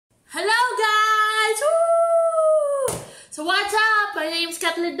So what's up? My name is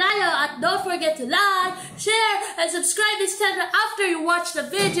Cathleen Dayao and don't forget to like, share, and subscribe this channel after you watch the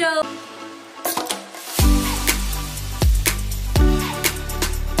video.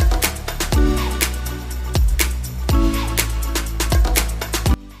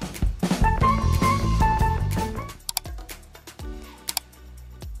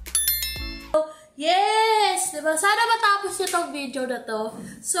 Yes! Diba? Sana matapos itong video na to.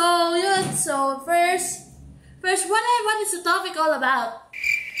 So, yun. So, first, what is the topic all about?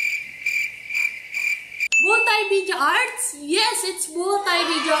 Multimedia arts? Yes, it's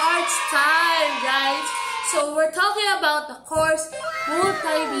multimedia arts time, guys. So, we're talking about the course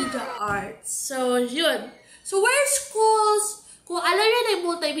Multimedia Arts. So, yun. So, where schools, kung alam nyo na yung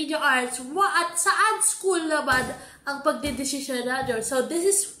multimedia arts, at saan school naman ang pagdidesisyon natin? So,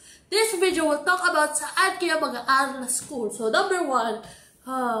 this video will talk about saan kayo mag-aaral na school. So, number one,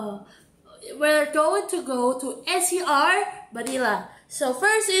 we're going to go to SCR, Manila. So,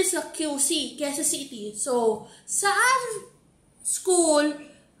 first is QC, Quezon City. So, saan school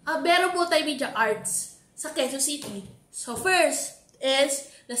meron multimedia arts sa Quezon City? So, first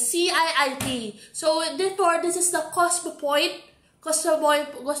is the CIIT. So, therefore, this is the Cosmopoint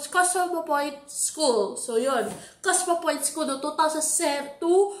School. So, yun. Cosmopoint School no 2007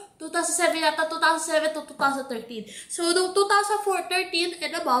 to 2013. So, no 2013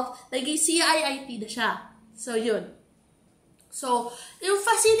 and above, naging CIIT na siya. So, yun. So, yung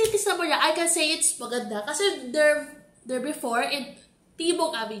facilities naman niya, I can say it's maganda. Kasi there before in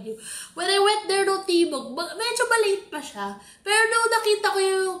Timog Avenue. When I went there no Timog, medyo maliit pa siya. Pero nung nakita ko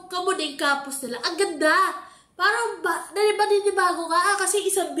yung Kamuning campus nila, ang ganda! Parang nanibago ka kasi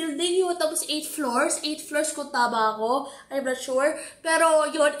isang building yun, tapos 8 floors. 8 floors kung tama ako. I'm not sure. Pero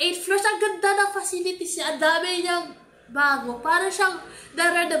yun, 8 floors. Ang ganda ng facilities niya. Ang dami niyang bago. Parang siyang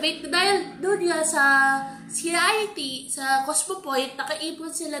na-renovate. Dahil doon nga sa CIT, sa Cosmopoint, nakaipon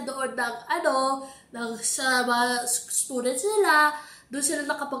sila doon sa mga students nila. Doon sila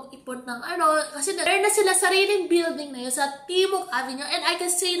nakapag-ipon ng kasi meron na sila sariling building na yun sa Timog Avenue. And I can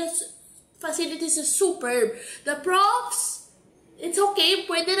say that facilities is superb. The profs, it's okay,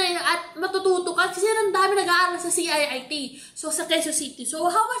 pwede na yun at matututo ka kasi ang dami nag-aaral sa CIIT. So, sa Quezon City. So,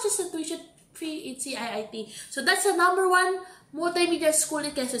 how much is the tuition fee in CIIT? So, that's the number one multimedia school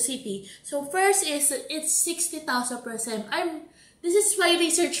in Quezon City. So, first is, it's 60,000 per sem. This is my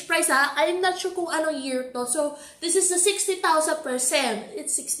research price, ha? I'm not sure kung anong year to. So, this is the 60,000 per sem.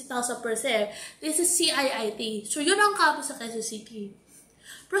 It's 60,000 per sem. This is CIIT. So, yun ang campus sa Quezon City.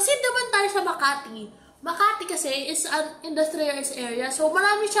 Proceed naman tayo sa Makati. Makati kasi is an industrial area. So,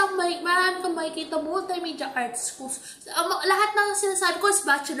 marami kang makikita multimedia arts schools. Lahat ng sinasabi ko is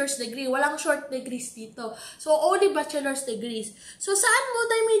bachelor's degree. Walang short degrees dito. So, only bachelor's degrees. So, saan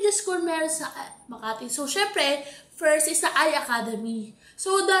multimedia school meron sa Makati? So, syempre, first is the I-Academy.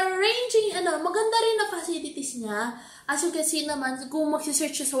 So, the ranging, maganda rin na facilities niya. As you can see naman, kung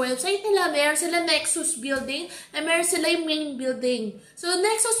magsisearch sa website nila, meron sila Nexus Building, and meron sila yung main building. So,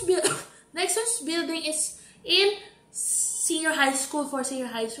 Nexus Building is in senior high school for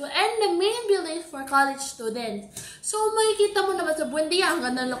senior high school, and the main building is for college students. So, makikita mo naman sa Buendia, ang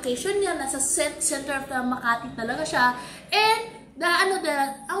ganda location niya, nasa center of the Makati talaga siya. And,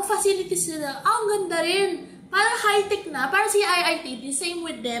 ang facilities nila, ang ganda rin. Parang high-tech na, parang si IIT, the same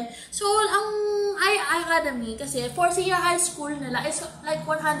with them. So, ang I-Academy, kasi for senior high school nila, is like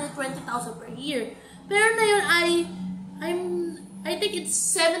 120,000 per year. Pero na yun I think it's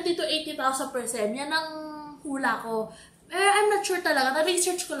 70 to 80,000 per sem. Yan ang hula ko. Pero I'm not sure talaga.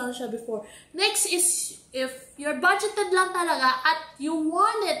 Na-research ko lang siya before. Next is, if you're budgeted lang talaga at you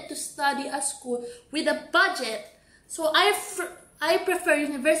wanted to study a school with a budget, so I prefer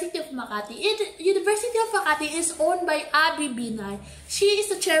University of Makati. University of Makati is owned by Abby Binay. She is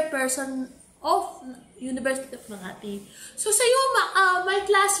the chairperson of University of Makati. So sa UMAC, my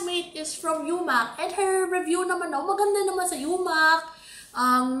classmate is from UMAC and her review naman maganda naman sa UMAC.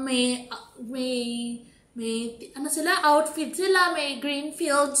 May sila, outfit sila, may green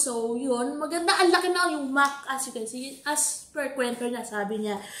field. So yun, maganda, ang laki na yung UMAC as you can see, as per kwento niya, sabi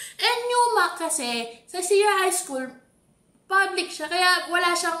niya. And UMAC kasi, sa senior high school, public siya, kaya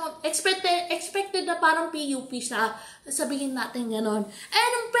wala siyang expected na parang PUP siya, sabihin natin gano'n.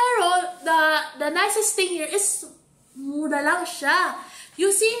 And pero, the nicest thing here is, mura lang siya.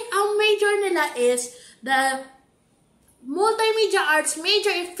 You see, ang major nila is the multimedia arts,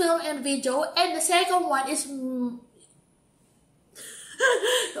 major in film and video, and the second one is,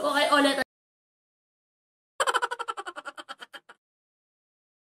 okay, ulit.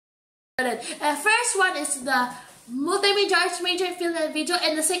 First one is the Multimedia Arts major in film and video,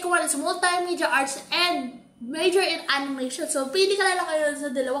 and the second one is Multimedia Arts and major in animation. So, pili ka lang kayo sa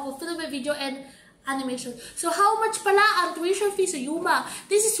dalawa ko, film and video and animation. So, how much pala ang tuition fee sa Yuma?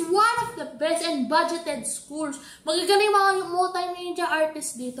 This is one of the best and budgeted schools. Magagaling mga multimedia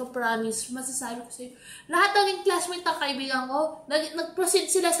artists dito, promise. Masasabi ko sa'yo. Lahat ng classmate ng kaibigan ko, nag-proceed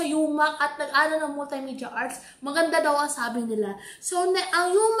sila sa Yuma at nag-ano ng multimedia arts. Maganda daw ang sabi nila. So, ang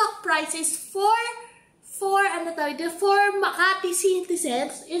Yuma price is for Makati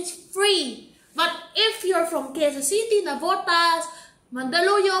citizens, it's free. But if you're from Quezon City, Navotas,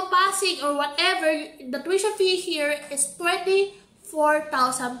 Mandaluyong, Pasig, or whatever, the tuition fee here is 24,000%.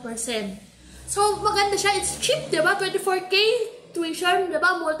 So, maganda siya. It's cheap, diba? 24K tuition,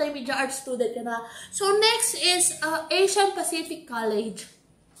 diba? Multimedia arts student ka na. So, next is Asian Pacific College.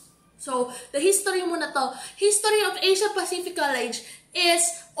 So, the history muna to. History of Asian Pacific College is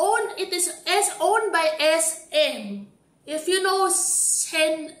owned by SM. If you know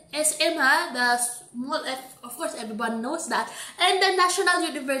SM, of course everyone knows that, and the National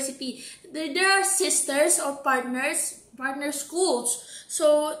University, there are sisters or partner schools.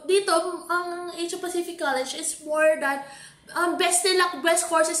 So dito ang Asia Pacific College is more than best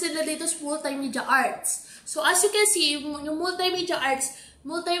courses nila dito is multimedia arts. So as you can see, yung multimedia arts,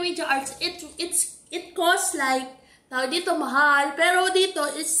 it costs like dito mahal, pero dito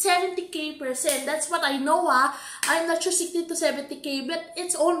is 70K%. That's what I know, I'm not sure 60 to 70K, but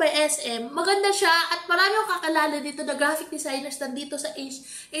it's owned by SM. Maganda siya at marami akong kakalala dito na graphic designers nandito sa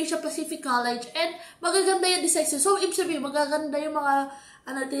Asia Pacific College, and magaganda yung designs. So, ibig sabihin, magaganda yung mga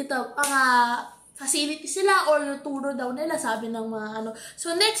mga facilities sila or yung turo daw nila, sabi ng mga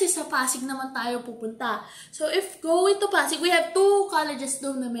So, next is sa Pasig naman tayo pupunta. So, if going to Pasig, we have 2 colleges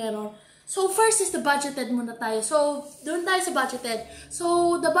doon na meron. So, first is the budgeted muna tayo. So, doon tayo sa budgeted.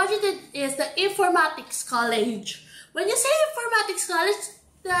 So, the budgeted is the Informatics College. When you say Informatics College,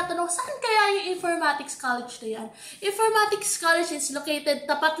 tinatanong, saan kaya yung Informatics College na yan? Informatics College is located,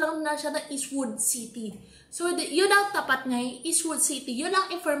 tapat lang na siya ng Eastwood City. So, yun ang tapat niya, Eastwood City. Yun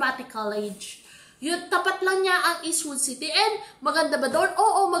ang Informatics College. Yun, tapat lang niya ang Eastwood City. And, maganda ba doon?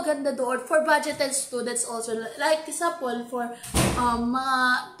 Oo, maganda doon. For budgeted students also. Like, example, for mga,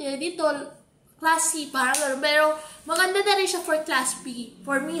 dito, Class C, parang gano'n. Pero, maganda na rin siya for Class B.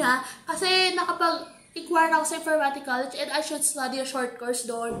 For me, kasi nakapag-inquire ako sa Informatic College and I should study a short course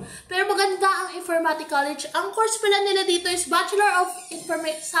doon. Pero maganda ang Informatic College. Ang course pala nila dito is Bachelor of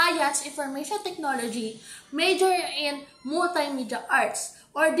Science, Information Technology, major in Multimedia Arts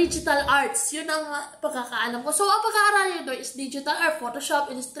or Digital Arts. Yun ang pagkakaalam ko. So, ang pag-aaralan doon is Digital Art, Photoshop,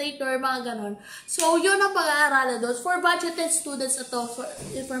 Illustrator, mga ganon. So, yun ang pag-aaralan doon for budgeted students ito for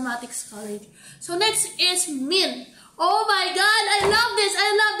Informatics College. So, next is MINT. Oh my God! I love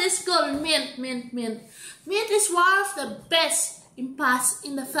this school! MINT. MINT is one of the best in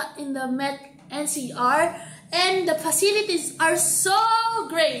the Met NCR, and the facilities are so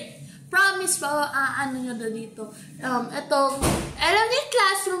great. Promise pa, nyo na dito. Alam niyo yung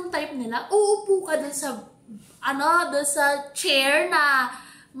classroom type nila, uupo ka dun sa, dun sa chair na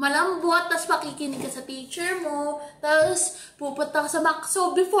malambot, tapos makikinig ka sa teacher mo, tapos pupunta ka sa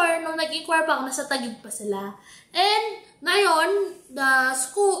So, before, nung nag-inquire pa ako, nasa Taguig pa sila. And, ngayon, the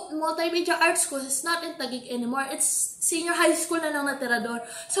school, Multimedia Arts School is not in Taguig anymore. It's senior high school na lang natira doon.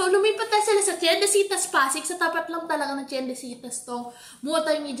 So, lumipat na sila sa Tiendesitas, Pasig. Sa tapat lang talaga ng Tiendesitas tong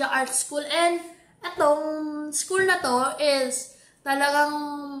Multimedia Arts School. And, itong school na to is talagang,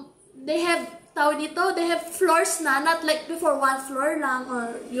 they have floors na, not like before, 1 floor lang,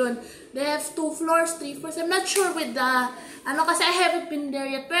 or yun. They have 2 floors, 3 floors. I'm not sure with the, kasi I haven't been there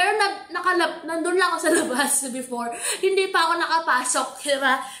yet. Pero nandun lang ako sa labas before. Hindi pa ako nakapasok,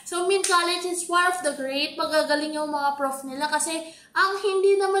 diba? So, MINT College is one of the great. Magagaling yung mga prof nila kasi ang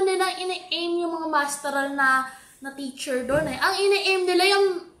hindi naman nila ina-aim yung mga masteral na teacher doon eh. Ang ina-aim nila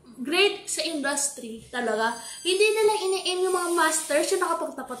yung great sa industry talaga. Hindi nila ina-aim yung mga masters, yung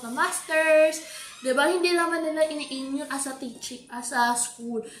nakapagtapat na masters, diba? Hindi naman nila ina-aim yun as a teaching, as a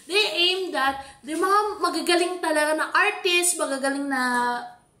school. They aim that, the mga magagaling talaga na artists, magagaling na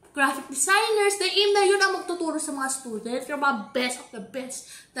graphic designers, they aim na yun ang magtuturo sa mga students, yung mga best of the best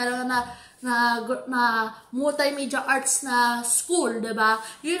talaga na multimedia arts na school, diba?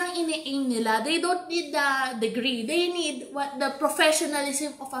 Yun ang ini-aim nila. They don't need the degree. They need the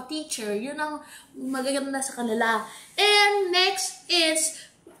professionalism of a teacher. Yun ang magaganda sa kanila. And next is,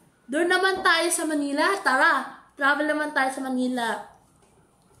 doon naman tayo sa Manila. Tara, travel naman tayo sa Manila.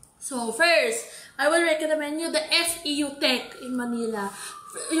 So first, I will recommend you the FEU Tech in Manila.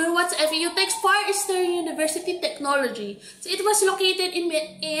 You know what's FEU Tech? Far Eastern University Technology. So it was located in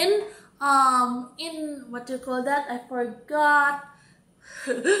what do you call that? I forgot.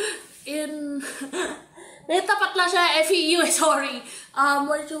 tapat lang siya FEU, sorry.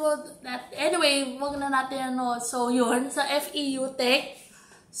 What you call that? Anyway, wag na natin ano. So, yun, sa FEU Tech.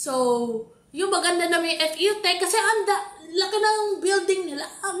 So, yung maganda na may FEU Tech kasi laki ng building nila,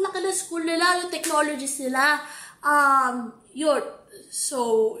 ang laki ng school nila, yung technologies nila. Yun.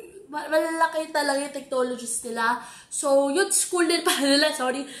 So, malalaki talaga yung technologies nila. So, yun, school din pa nila,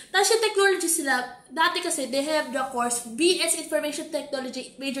 sorry. Tapos yung technologies nila, dati kasi, they have the course BS Information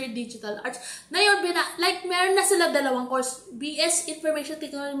Technology, Major in Digital Arts. Ngayon, like, meron na sila dalawang course, BS Information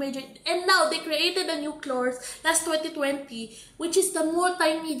Technology, Major, and now, they created a new course last 2020, which is the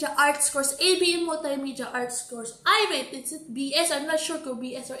Multimedia Arts course, AB in Multimedia Arts course. Wait, it's BS, I'm not sure kung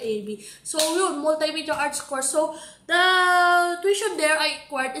BS or AB. So, yun, Multimedia Arts course. So, the tuition there I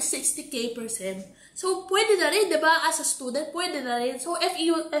acquired is 60K%. So, pwede na rin, diba? As a student, pwede na rin. So,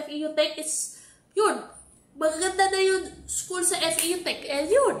 FEU Tech is, yun. Maganda na yung school sa FEU Tech. And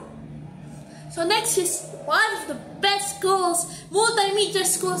yun. So, next is one of the best schools, multimedia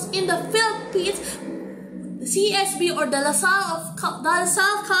schools in the Philippines, the CSB or the LaSalle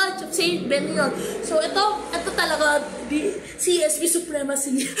College of St. Benil. So, ito talaga, CSB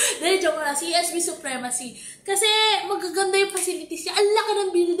Supremacy. Joke na, CSB Supremacy. Kasi, magaganda yung facilities niya. Ang laki ng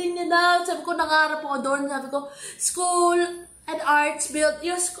building nila. Sabi ko, nangarap ako doon. Sabi ko, school and arts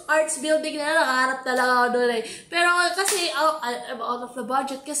building nila, nangarap talaga ako doon eh. Pero, kasi, I'm out of the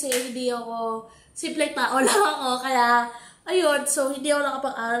budget kasi hindi ako, simple tao lang ako. Kaya, ayun, so hindi ako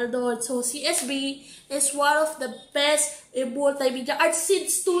nakapag-aral doon. So, CSB is one of the best in multimedia arts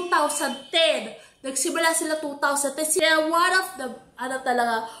since 2010. Nagsimula sila 2010. Sila one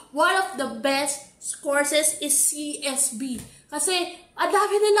of the best courses is CSB. Kasi, ang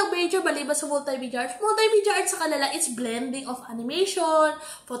dami nilang major maliban sa multimedia arts. Multimedia arts sa kanila is blending of animation,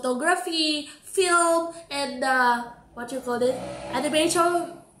 photography, film, and what you call it?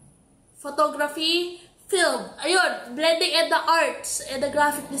 Animation, photography, film. Ayun, blending and the arts and the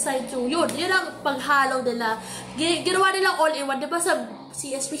graphic design too. Yun ang paghalo nila. Ginawa nila all-in-one. Diba sa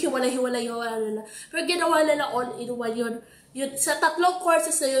CSP, hiwalay-hiwalay nila. Pero ginawa nila all-in-one yun. Sa tatlong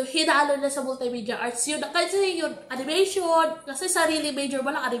courses na yun, hinalo na sa multimedia arts yun. Kasi yun, animation, kasi sarili major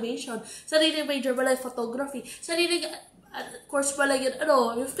mo lang animation. Sarili major mo lang photography. Sarili course mo lang yun,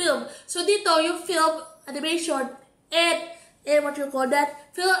 yung film. So dito, yung film, animation, and what you call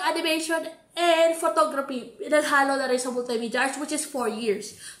that? Film, animation, and photography. Naghalo na rin sa multimedia arts, which is 4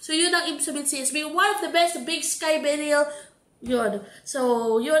 years. So yun ang ibig sabihin CSB. One of the best, Big Sky Benil. Yun.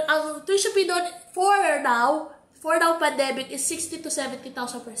 So, yun, ang tuition fee doon, for now pandemic is 60 to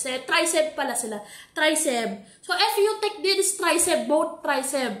 70,000%. Tricep pala sila. Tricep. So, FEU Tech din is tricep. Both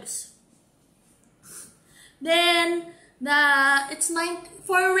triceps. Then, it's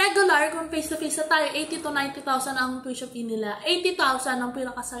for regular, kung face-to-face na tayo, 80 to 90,000 ang tuition fee nila. 80,000 ang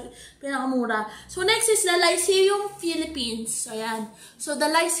pinakamura. So, next is the Lyceum Philippines. Ayan. So, the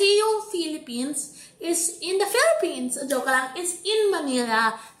Lyceum Philippines is in the Philippines. Joke lang. It's in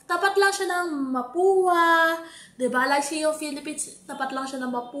Manila. Tapat lang siya ng Mapua. Diba? Lyceum Philippines, tapat lang siya ng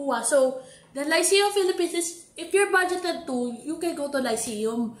Mapua. So, the Lyceum Philippines is, if you're budgeted to, you can go to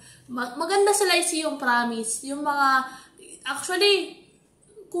Lyceum. Maganda sa Lyceum, promise. Yung mga, actually,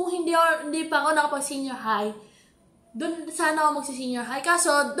 kung hindi pa ako nakapag-senior high, doon sana ako magsi-senior high.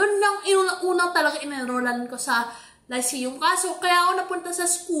 Kaso, doon lang unang talaga in-enrollan ko sa Lyceum. Kaso, kaya ako napunta sa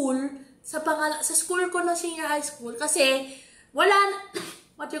school, sa school ko na senior high school, kasi,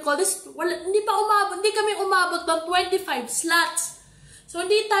 what you call this, hindi kami umabot ng 25 slots. So,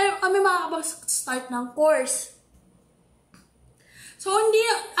 hindi kami makakapag-start ng course. So,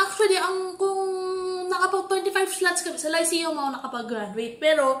 actually, kung nakapag-25 slots kami, sa Lyceum ako nakapag-graduate.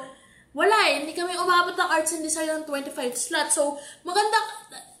 Pero, hindi kami umabot ng arts and design ng 25 slots. So, maganda,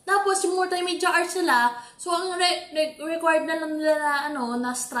 tapos yung multimedia arts nila, so, ang required na lang nila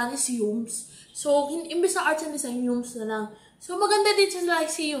na strand is UMS. So, imbis na arts and design, UMS na lang. So, maganda din sa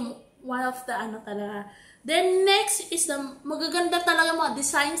Lyceum. One of the talaga. Then, next is magaganda talaga mga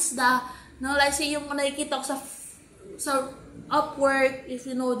designs ng Lyceum kung nakikita ko sa Upwork, if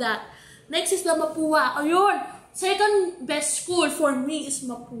you know that. Next is the Mapua. Ayun! Second best school for me is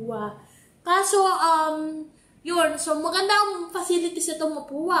Mapua. Kaso, yun. So, maganda ang facilities ito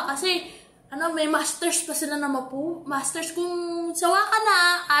Mapua. Kasi, may masters pa sila na Mapua. Masters kung sawa ka na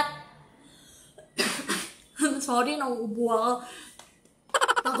at sorry, nauubo ako.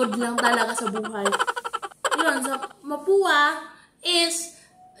 Pagod lang talaga sa buhay. Yun, so, Mapua is,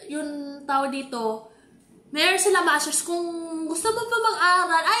 yung tao dito, meron sila masters. Kung gusto mo pa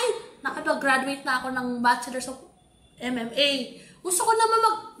mag-aral, nakapag-graduate na ako ng Bachelor's of MMA. Gusto ko naman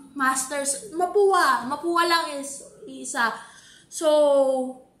mag-masters. Mapua lang is isa.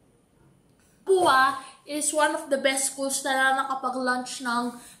 So, Mapua is one of the best schools na nakapag-launch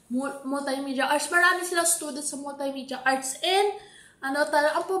ng multimedia arts. Marami silang students sa multimedia arts. And, ang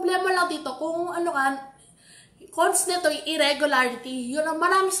problema lang dito, kung cons nito, irregularity.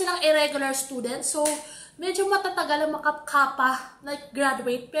 Marami silang irregular students. So, medyo matatagal ang makakapa, like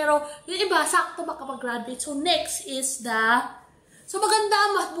graduate. Pero, yung iba, sakto makapag-graduate. So, next is so, maganda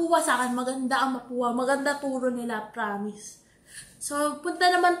ang mapuwa sa akin. Maganda ang mapuwa. Maganda turo nila, promise. So, punta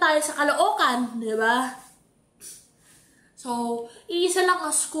naman tayo sa Caloocan, di ba? So, iisa lang ang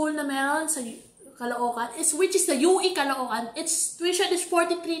school na meron sa Caloocan, which is the UE Caloocan. Its tuition is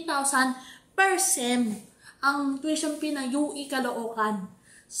 43,000 per sem. Ang tuition fee ng UE Caloocan.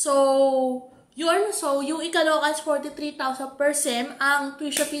 So, yun. So, UE Caloocan is 43,000 per sem. Ang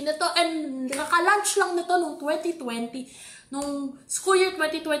tuition fee nito, and kaka-launch lang nito noong 2020. Nung school year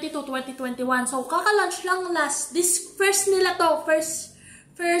 2020-2021. So, kaka-launch lang first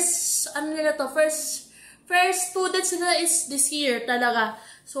students nila is this year talaga.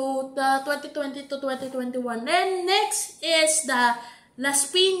 So, the 2020-2021. Then, next is the Las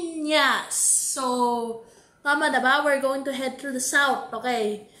Piñas. So, tama na ba? We're going to head through the south.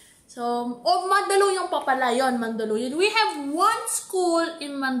 Okay. So, Mandaluyong pa pala yun, Mandaluyong. We have one school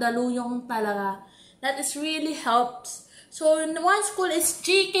in Mandaluyong talaga that is really helps. So, one school is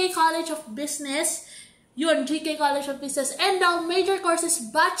GK College of Business. Yun, GK College of Business. And the major course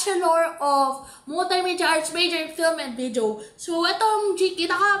is Bachelor of Multimedia Arts, major in Film and Video. So, itong GK,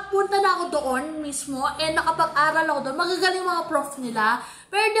 nakapunta na ako doon mismo and nakapag-aral ako doon. Magagaling mga prof nila.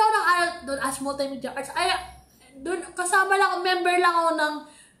 Pero hindi ako nang-aral doon as Multimedia Arts. Doon, kasama lang, member lang ako ng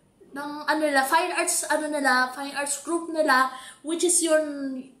fine arts group nila, which is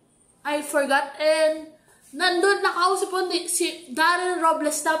yun, I forgot. And, nandun, nakausap po si Darren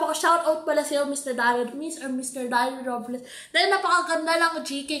Robles. Napaka-shoutout pala sa'yo, Mr. Darren Robles. Dahil napakaganda lang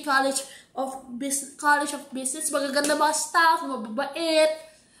GK College of Business. Magaganda mga staff, mababait,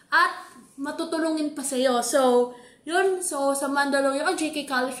 at matutulungin pa sa'yo. So, yun. So, sa Mandaluyong, GK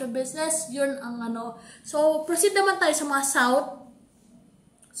College of Business, yun ang So, proceed naman tayo sa mga south.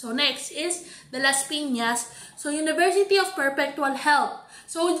 So, next is the Las Piñas. So, University of Perpetual Health.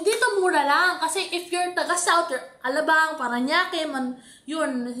 So, dito mura lang. Kasi if you're taga-South, Alabang, Paranaque,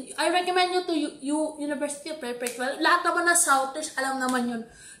 yun. I recommend you to University of Perpetual. Lahat naman na Southers, alam naman yun.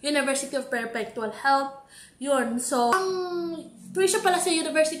 University of Perpetual Health. Yun. So, ang tuition pala sa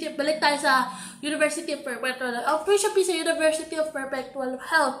balik tayo sa University of Perpetual Health. Ang tuition fee sa University of Perpetual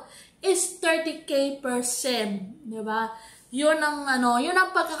Health is 30K per sem. Diba? Yun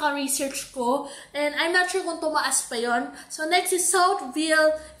ang pagkaka-research ko. And I'm not sure kung tumaas pa yon. So, next is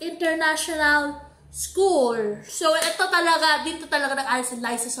Southville International School. So, dito talaga nag-aral si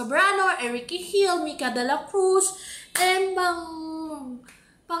Liza Sobrano, Eric Hill, Mika de la Cruz, and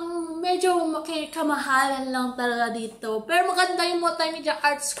pang medyo kamahalan lang talaga dito. Pero maganda yung multimedia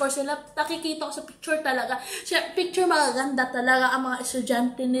arts course nila. Nakikita ko sa picture talaga. Picture magaganda talaga ang mga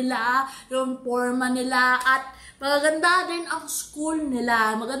estudyante nila, yung forma nila, at maganda din ang school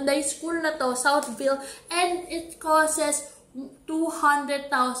nila. Maganda yung school na to, Southville, and it costs 200,000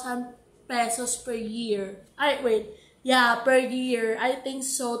 pesos per year. Per year. I think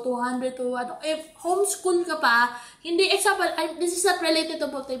so, 200 to if homeschool ka pa, hindi, example, this is not related to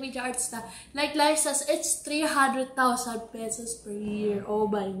multimedia arts na. Like Liza's, it's 300,000 pesos per year. Oh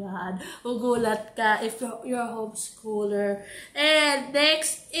my God. Ugulat ka if you're a homeschooler. And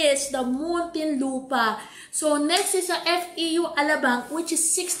next is the Muntinlupa. So, next is the FEU Alabang, which is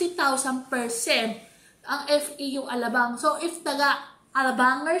 60,000 per sem. Ang FEU Alabang. So, if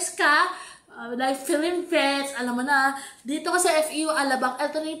taga-Alabangers ka, like film vets, alam mo na, dito ka sa FEU Alabang,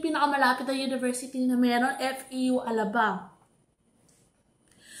 ito na yung pinakamalapit na university na meron, FEU Alabang.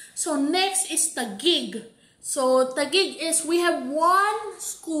 So, next is Taguig. So, Taguig is, we have one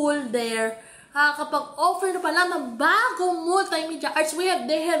school there. Kapag offer na pala ng bagong multimedia arts,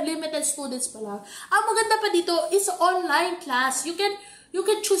 they have limited students pala. Ang maganda pa dito is online class. You can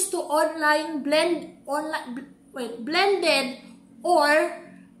choose to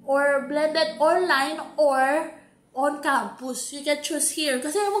blended online or on campus. You can choose here.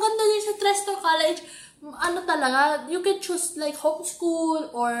 Kasi maganda din sa Trestor College, you can choose like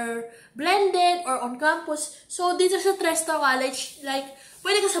homeschool or blended or on campus. So, dito sa Trestor College, like,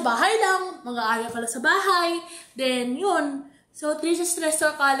 pwede ka sa bahay lang, mag-aaral ka lang sa bahay, then yun. So, this is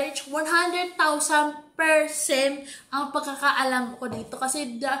Trestor College, 100,000 per sem ang pagkakaalam ko dito.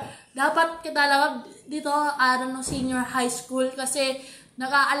 Kasi dapat talaga dito ng senior high school kasi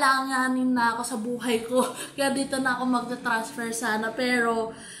nakaalanganin na ako sa buhay ko. Kaya dito na ako magta-transfer sana. Pero,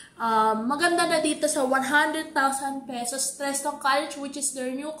 maganda na dito sa 100,000 pesos Trestor College, which is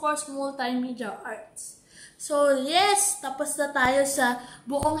their new course, Multimedia Arts. So, yes, tapos na tayo sa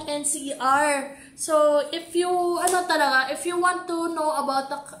buong NCR. So, if you want to know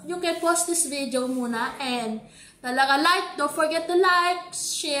about you can pause this video muna and don't forget to like,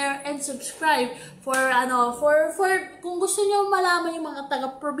 share, and subscribe for kung gusto niyo malaman yung mga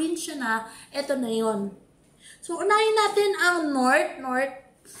taga-probinsya na, eto na yon. So, unahin natin ang North.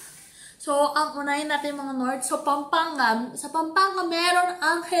 So, unahin natin mga North. So, Pampanga. Sa Pampanga, meron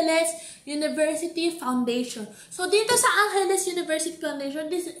Angeles University Foundation. So, dito sa Angeles University Foundation,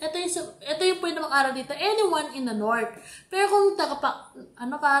 ito yung pwede mag-aral dito. Anyone in the North. Pero kung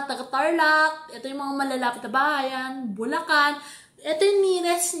taga-Tarlac, ito yung mga malalapit na bahayan, Bulacan, ito yung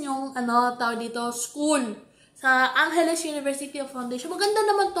nearest nyong, dito, school. Sa Angeles University Foundation. Maganda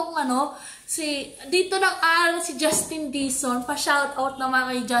naman tong dito nag-aaral si Justin Dizon. Pa-shoutout naman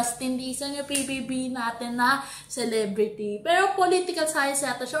kay Justin Dizon, yung PBB natin na celebrity. Pero political science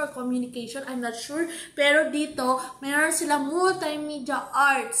yata siya or communication, I'm not sure. Pero dito, mayroon sila Multimedia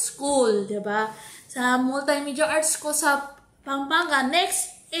Arts School, diba? Sa Multimedia Arts School sa Pampanga.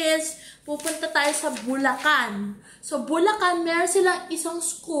 Next is, pupunta tayo sa Bulacan. So, Bulacan, meron silang isang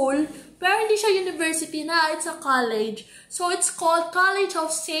school, pero hindi siya university na, it's a college. So, it's called College of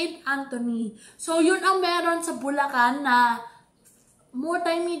St. Anthony. So, yun ang meron sa Bulacan na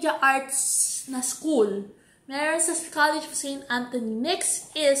Multimedia Arts na school. Meron sa College of St. Anthony. Next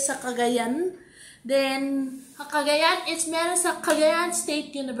is sa Cagayan. Then, Cagayan is meron sa Cagayan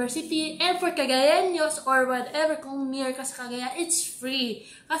State University. And for Cagayanos or whatever, kung near ka sa Cagayan, it's free.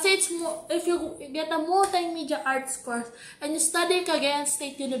 Kasi if you get a multimedia arts course and you study Cagayan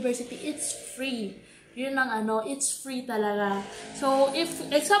State University, it's free. Yun ang it's free talaga. So, if,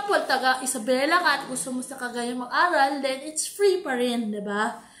 example, taga Isabela ka at gusto mo sa Cagayan mag-aral, then it's free pa rin,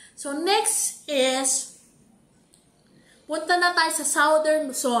 diba? So, next is, punta na tayo sa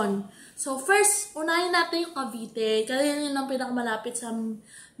Southern Luzon. So, first, unahin natin yung Cavite. Kasi yun ang pinakamalapit sa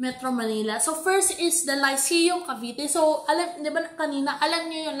Metro Manila. So, first is the Lyceum Cavite. So, di ba kanina,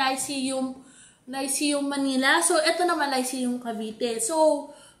 alam niyo yung Lyceum Manila. So, ito naman Lyceum Cavite. So,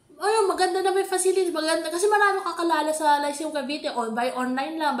 maganda na may facilities. Maganda. Kasi marami kakalala sa Lyceum Cavite. By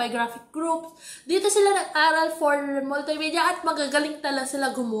online lang, by graphic groups. Dito sila nag-aral for multimedia at magagaling talaga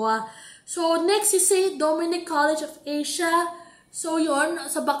sila gumawa. So, next is say Dominic College of Asia. So, yun,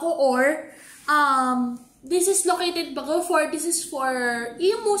 sa Bacoor, this is located, Bacoor, this is for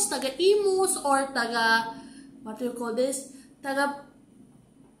Imus, taga-Imus, or what do you call this? Taga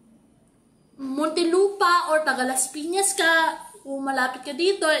Muntinlupa, or taga Las Piñas ka, kung malapit ka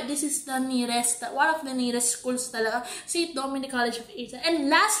dito, this is the nearest, one of the nearest schools talaga, St. Dominic College of Asia.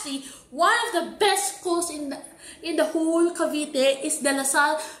 And lastly, one of the best schools in the whole Cavite is the La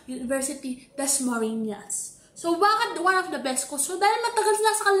Salle University Dasmariñas. So, bakit one of the best schools? So, dahil matagal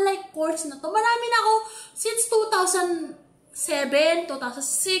na sa kanila yung course na to, marami na ako since 2007,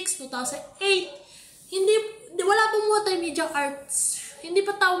 2006, 2008. Wala pong multimedia arts. Hindi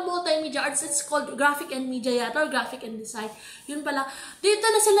pa tawag multimedia arts. It's called graphic and media yata, or graphic and design. Yun pala. Dito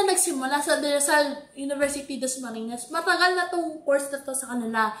na sila nagsimula sa University Dasmariñas. Matagal na tong course na to sa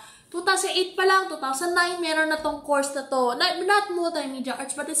kanila. 2008 pa lang, 2009, meron na tong course na to. Not multimedia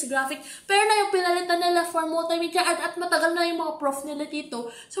arts, but it's graphic. Pero na yung pinalitan nila for multimedia art at matagal na yung mga prof nila dito.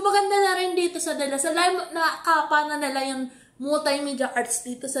 So, maganda na rin dito sa De La Salle. Nakakapa na nila yung multimedia arts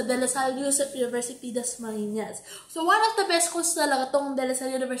dito sa De La Salle University Dasmariñas. So, one of the best courses talaga tong De La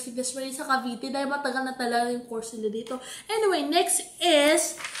Salle University Dasmariñas sa Cavite dahil matagal na talaga yung course nila dito. Anyway, next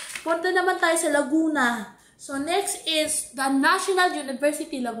is, punta naman tayo sa Laguna. So, next is the National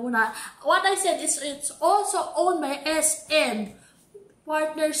University Laguna. What I said is it's also owned by SM.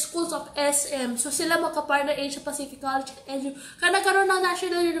 Partner Schools of SM. So, sila magka-partner Asia Pacific College and Edu. Kaya nagkaroon ng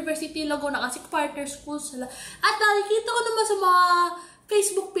National University Laguna kasi partner schools sila. At nakikita ko naman sa mga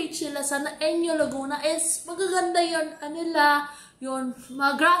Facebook page nila sa Enyo Laguna is magaganda yun. Yun,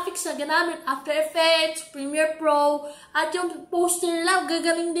 mga graphics na ginamit, After Effects, Premiere Pro, at yung poster nila,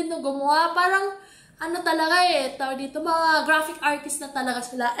 gagaling din na gumawa. Parang, talaga tawag dito, mga graphic artist na talaga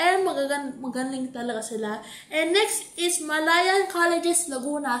sila. And magaling talaga sila. And next is Malayan Colleges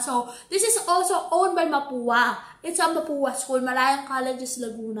Laguna. So, this is also owned by Mapua. It's a Mapua school, Malayan Colleges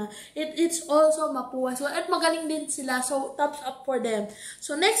Laguna. It's also Mapua school. At magaling din sila. So, thumbs up for them.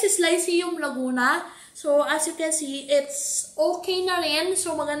 So, next is Lyceum Laguna. So, as you can see, it's okay na rin.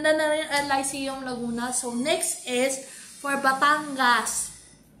 So, maganda na rin ang Lyceum Laguna. So, next is for Batangas.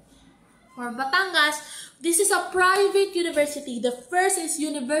 For Batangas, this is a private university. The first is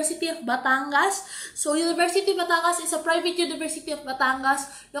University of Batangas. So, University of Batangas is a private university of Batangas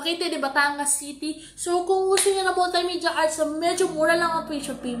located in Batangas City. So, kung gusto niyo na multimedia arts, medyo mura lang ang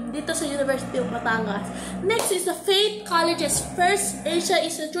tuition fee dito sa University of Batangas. Next is the Faith Colleges. First, Asia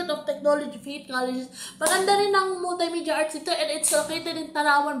Institute of Technology Faith Colleges. Maganda rin ang multimedia arts dito and it's located in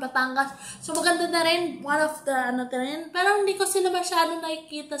Tarawan, Batangas. So, maganda na rin. One of the, pero hindi ko sila masyado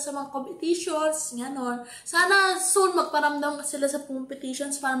nakikita sa mga competitions, gano'n. Sana soon magparamdam sila sa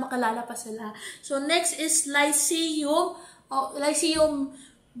competitions para makalala pa sila. So, next is Lyceum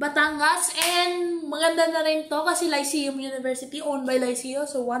Batangas. And maganda na rin to kasi Lyceum University, owned by Lyceum.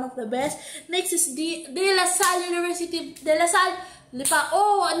 So, one of the best. Next is De La Salle University. De La Salle, Lipa.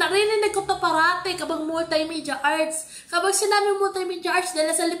 Oh, narinig ko to parate kapag multimedia arts. Kapag sinabi multimedia arts, De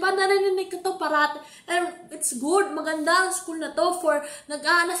La Salle, Lipa, narinig ko to parate. And it's good. Maganda ang school na to for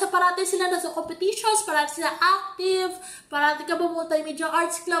nasa parate sila nasa competitions, parate sila active, parate ka ba multimedia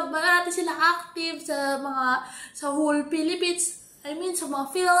arts club, parate sila active sa whole Philippines. I mean, sa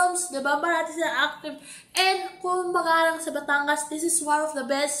mga films, diba? Parati sila active. And kung mag-aaral sa Batangas, this is one of the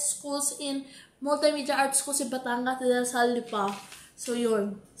best schools in multimedia arts schools in Batangas, De La Salle pa. So,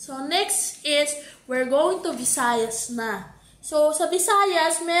 yun. So, next is, we're going to Visayas na. So, sa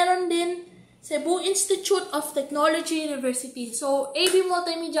Visayas, meron din Cebu Institute of Technology University. So, AB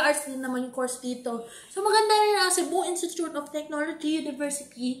Multimedia Arts din naman yung course dito. So, maganda rin ang Cebu Institute of Technology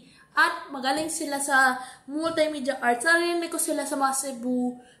University. At magaling sila sa multimedia arts. Narinig ko sila sa mga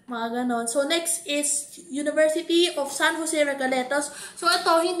Cebu, mga ganon. So, next is University of San Jose Regaletos. So,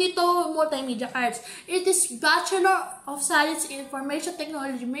 ito, hindi to multimedia arts. It is Bachelor of Science in Information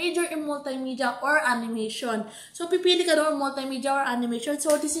Technology, major in multimedia or animation. So, pipili ka doon multimedia or animation.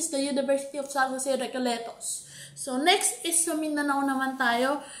 So, this is the University of San Jose Regaletos. So, next is sa Mindanao naman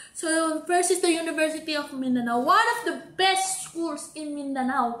tayo. So, first is the University of Mindanao. One of the best schools in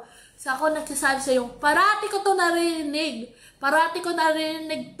Mindanao. So, ako nagsasabi sa iyo, parati ko to narinig. Parati ko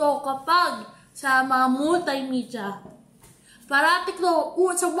narinig to kapag sa mga multimedia. Parati ko,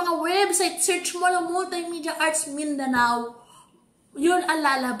 sa mga website, search mo ng Multimedia Arts Mindanao. Yun ang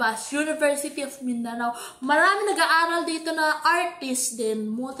lalabas, University of Mindanao. Marami nag-aaral dito na artist din,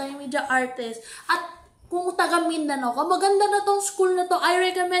 multimedia artist. At kung taga Mindanao ka, maganda na tong school na to.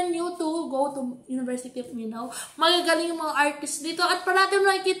 I recommend you to go to University of Mindanao. Magagaling yung mga artists dito. At parati mo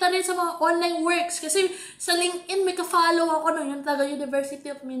nakikita rin sa mga online works. Kasi sa LinkedIn, may ka-follow ako nun, yung taga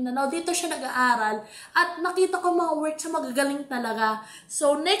University of Mindanao. Dito siya nag-aaral. At nakita ko mga works na magagaling talaga.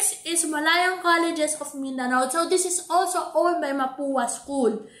 So, next is Malayang Colleges of Mindanao. So, this is also owned by Mapua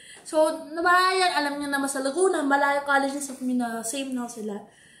School. So, Malayan, alam niyo naman sa Laguna, Malayang Colleges of Mindanao. Same na sila.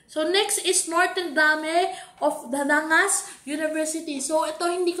 So, next is Northern Dame of Batangas University. So, ito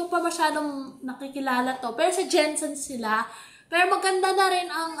hindi ko pa masyadong nakikilala to. Pero sa Jensen sila. Pero maganda na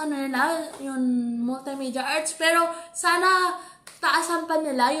rin ang yung multimedia arts. Pero sana taasan pa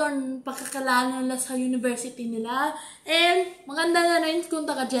nila yung pagkakilala nila sa university nila. And maganda na rin kung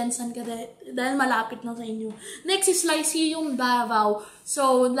taga Jensen ka dahil malapit lang sa inyo. Next is Lyceum Davao.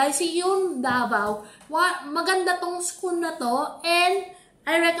 So, Lyceum Davao. Maganda tong school na to. And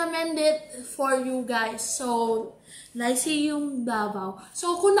I recommend it for you guys. So, Lyceum Davao.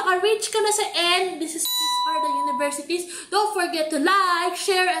 So, kung naka-reach ka na sa end, these are the universities. Don't forget to like,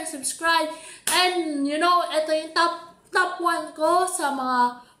 share, and subscribe. And, you know, ito yung top 1 ko sa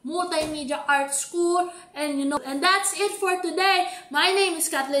mga multimedia art school. And, you know, and that's it for today. My name is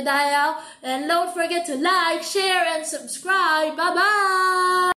Cathleen Dayao. And don't forget to like, share, and subscribe.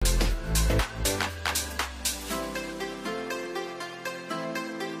 Bye-bye!